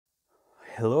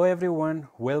Hello everyone,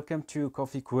 welcome to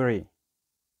Coffee Query.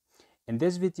 In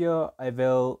this video, I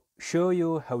will show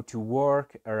you how to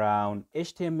work around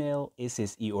HTML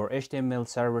SSE or HTML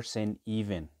servers and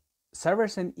event.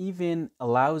 Servers and event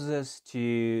allows us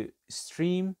to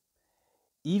stream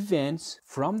events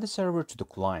from the server to the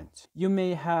client. You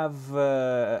may have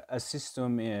a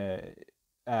system, a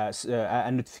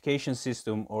notification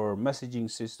system or messaging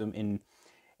system in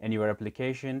your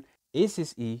application.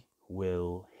 SSE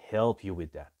will help you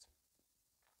with that.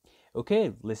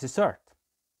 Okay, let's start.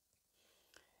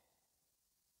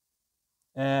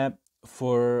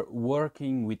 For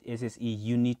working with SSE,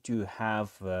 you need to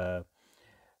have a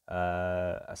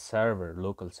server,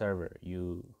 local server.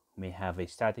 You may have a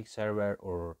static server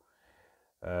or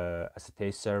a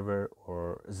test server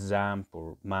or XAMPP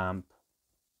or MAMP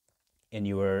in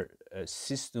your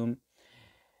system.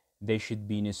 They should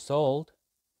be installed.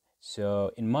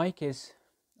 So in my case,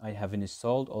 I have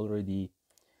installed already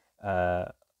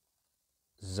XAMPP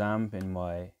in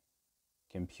my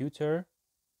computer.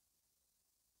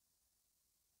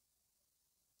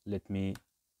 Let me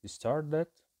start that.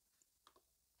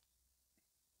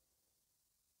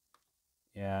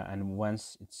 Yeah, and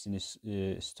once it's in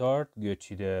start, go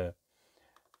to the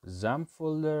XAMPP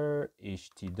folder,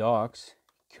 htdocs,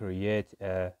 create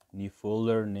a new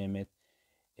folder, name it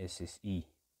SSE.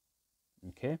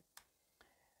 Okay,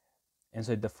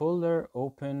 inside the folder,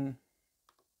 open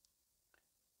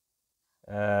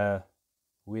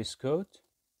VS Code.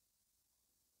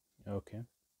 Okay,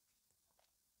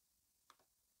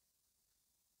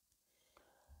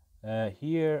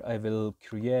 here I will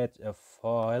create a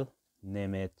file,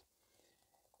 name it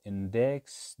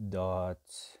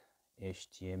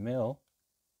index.html,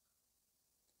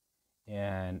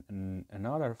 and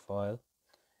another file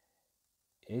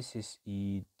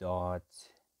sse.php.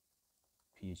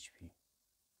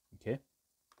 Okay,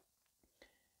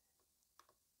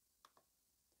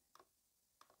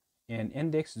 and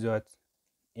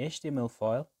index.html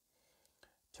file,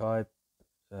 type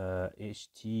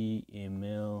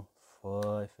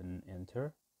HTML5 and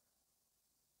enter.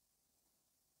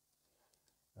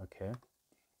 Okay,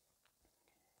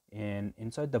 and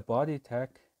inside the body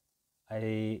tag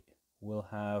I will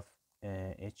have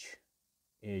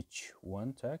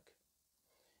h1 tag,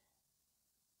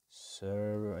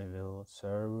 server. I will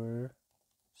server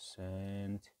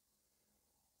send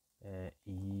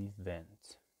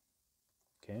event.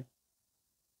 Okay,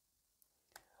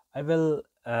 I will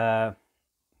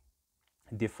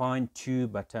define two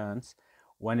buttons.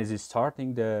 One is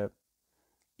starting the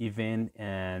event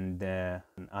and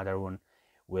another one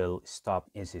will stop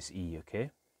SSE.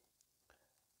 Okay,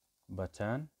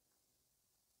 button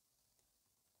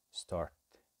start.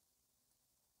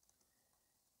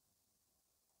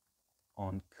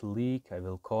 On click, I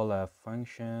will call a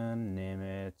function, name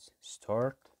it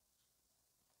start,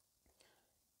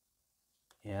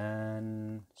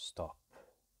 and stop.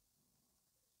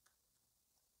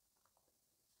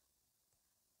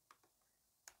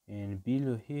 And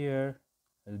below here,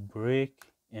 a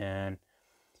break and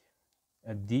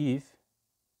a div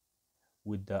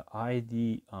with the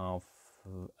ID of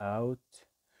output.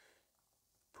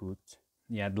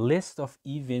 Yeah, the list of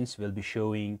events will be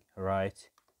showing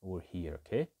right over here.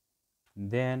 Okay,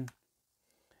 then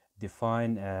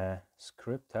define a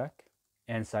script tag.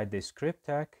 Inside the script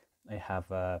tag, I have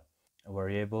a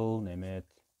variable, name it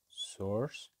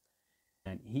source,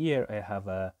 and here I have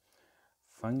a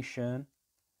function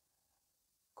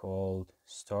called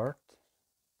start,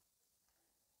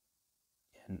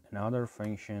 and another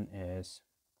function is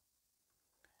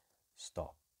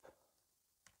stop.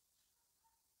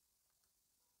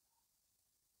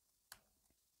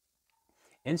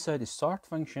 Inside the start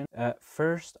function,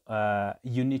 first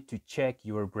you need to check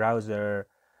your browser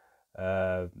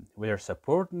whether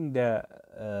supporting the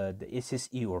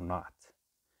SSE or not.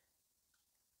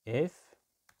 If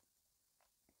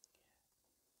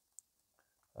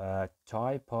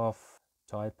type of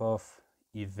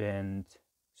event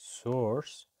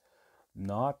source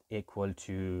not equal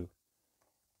to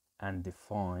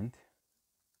undefined,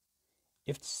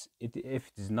 if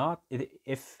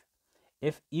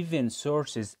event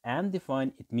source is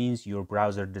undefined, it means your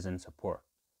browser doesn't support.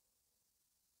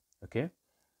 Okay,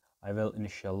 I will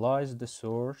initialize the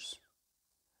source.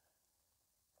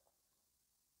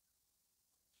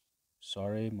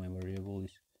 Sorry, my variable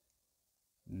is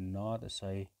not as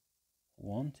I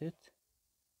want it.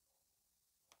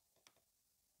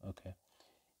 Okay,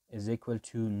 is equal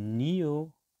to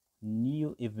new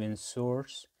event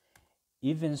source.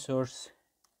 Event source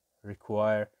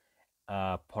require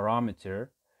a parameter.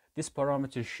 This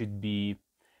parameter should be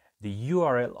the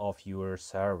URL of your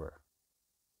server.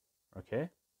 Okay,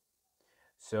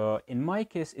 so in my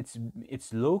case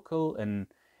it's local, and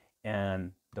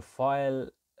the file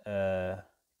uh,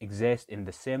 exists in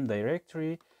the same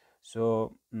directory,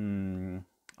 so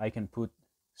I can put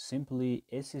simply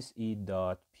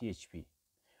sse.php.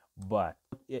 But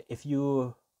if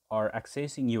you are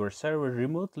accessing your server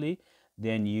remotely,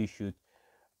 then you should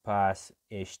pass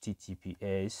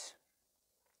https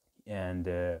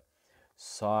and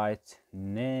site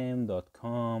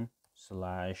name.com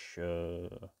slash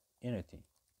anything.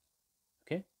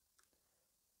 Okay,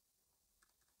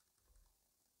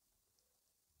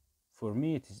 for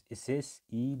me it is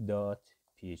sse.php.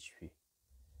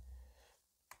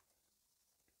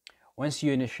 Once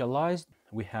you initialize,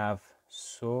 we have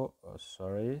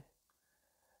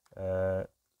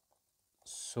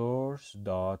source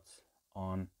dot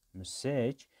on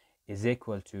message is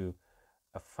equal to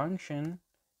a function.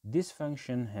 This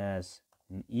function has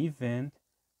an event,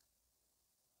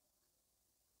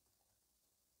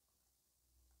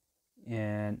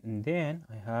 and then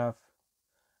I have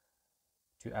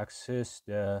to access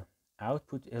the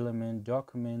output element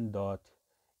document dot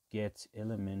get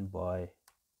element by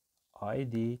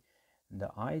id. The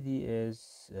id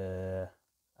is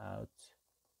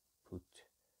output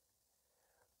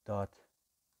dot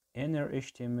inner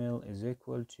html is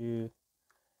equal to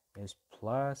is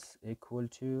plus equal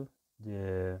to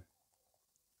the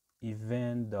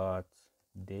event dot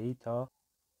data.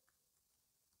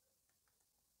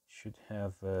 Should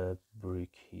have a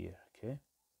brick here. Okay,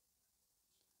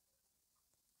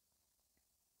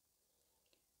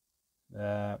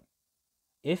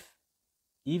 if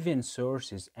event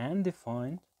source is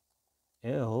undefined,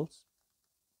 else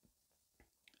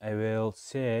I will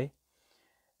say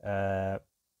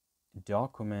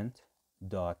document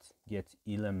dot get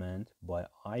element by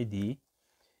id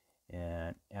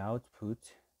and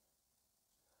output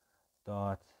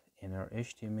dot inner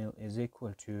html is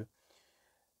equal to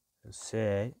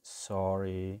say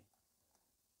sorry,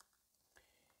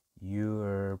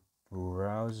 your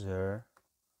browser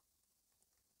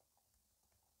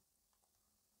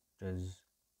does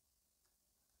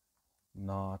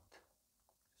not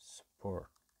support.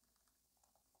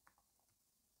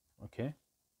 Okay,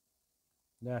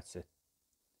 that's it.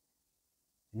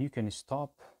 And you can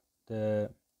stop the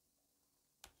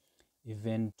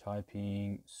event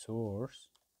typing source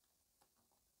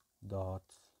dot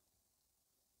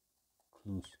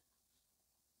close.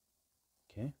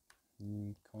 Okay,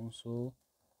 console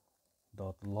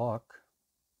dot log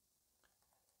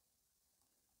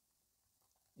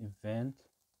event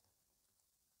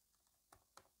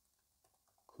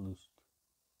closed.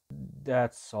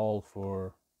 That's all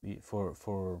for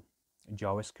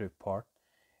JavaScript part.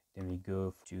 Then we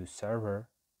go to server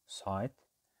side.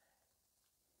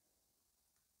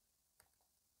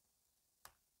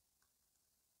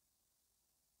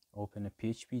 Open a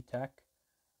PHP tag.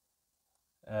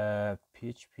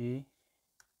 PHP.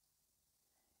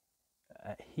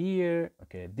 Here,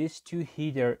 okay, this to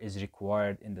header is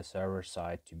required in the server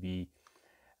side to be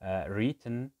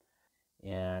written,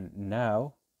 and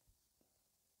now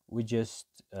we just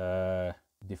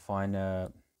define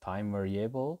a time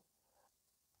variable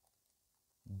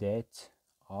date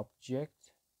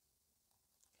object,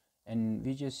 and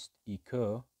we just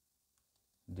echo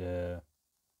the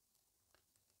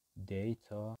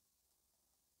data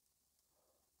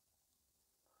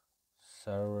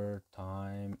server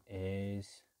time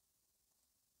is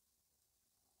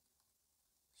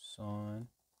sign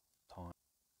time.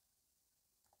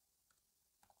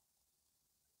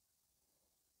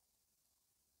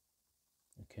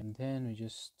 Okay, and then we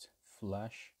just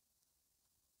flash.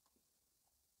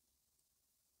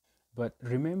 But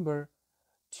remember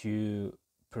to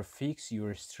prefix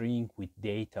your string with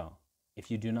data. If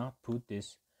you do not put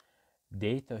this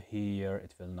data here,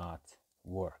 it will not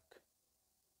work.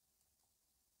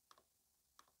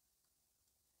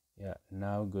 Yeah,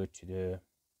 now go to the,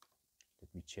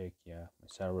 let me check. Yeah, my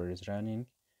server is running,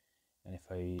 and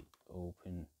if I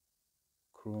open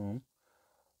Chrome,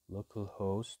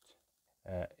 localhost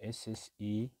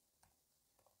sse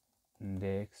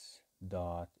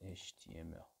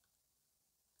index.html.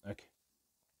 Okay,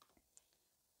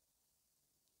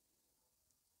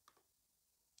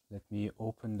 let me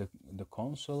open the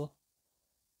console.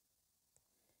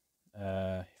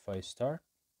 If I start,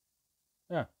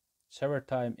 yeah, server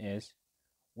time is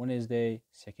Wednesday,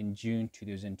 2nd June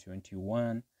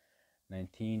 2021,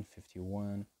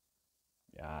 1951.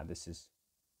 Yeah, this is,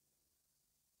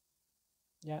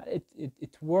 yeah,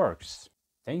 it works.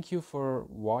 Thank you for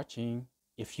watching.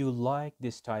 If you like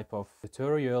this type of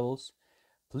tutorials,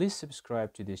 please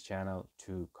subscribe to this channel,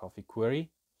 to Coffee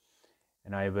Query,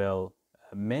 and I will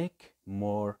make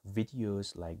more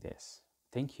videos like this.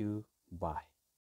 Thank you. Bye.